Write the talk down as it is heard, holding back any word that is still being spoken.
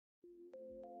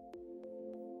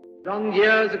Long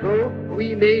years ago,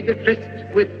 we made a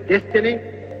tryst with destiny,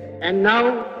 and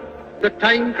now the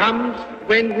time comes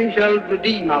when we shall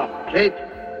redeem our pledge.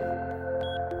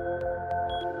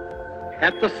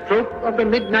 At the stroke of the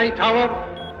midnight hour,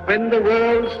 when the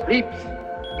world sleeps,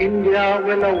 India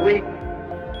will awake.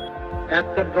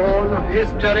 At the dawn of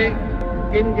history,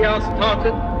 India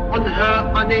started on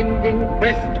her unending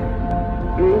quest.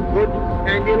 Through good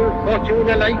and ill fortune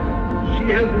alike, she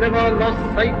has never lost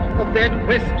sight of that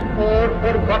quest or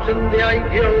forgotten the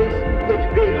ideals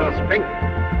which gave her strength.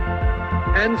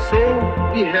 And so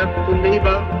we have to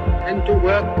labor and to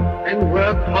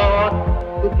work hard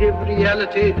to give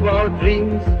reality to our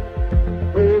dreams.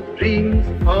 Those dreams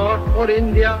are for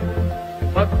India,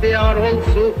 but they are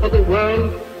also for the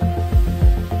world.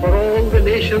 For all the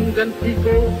nations and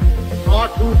people are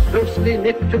too closely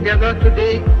knit together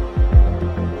today.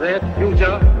 That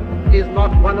future is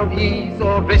not one of ease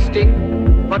or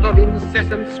resting, but of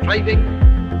incessant striving,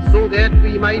 so that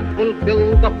we might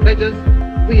fulfill the pledges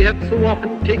we have so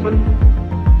often taken.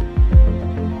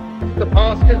 The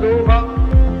past is over,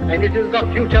 and it is the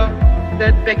future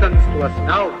that beckons to us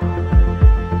now.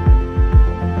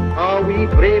 Are we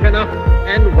brave enough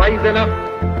and wise enough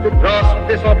to grasp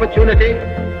this opportunity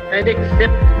and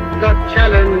accept the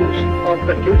challenge of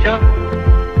the future?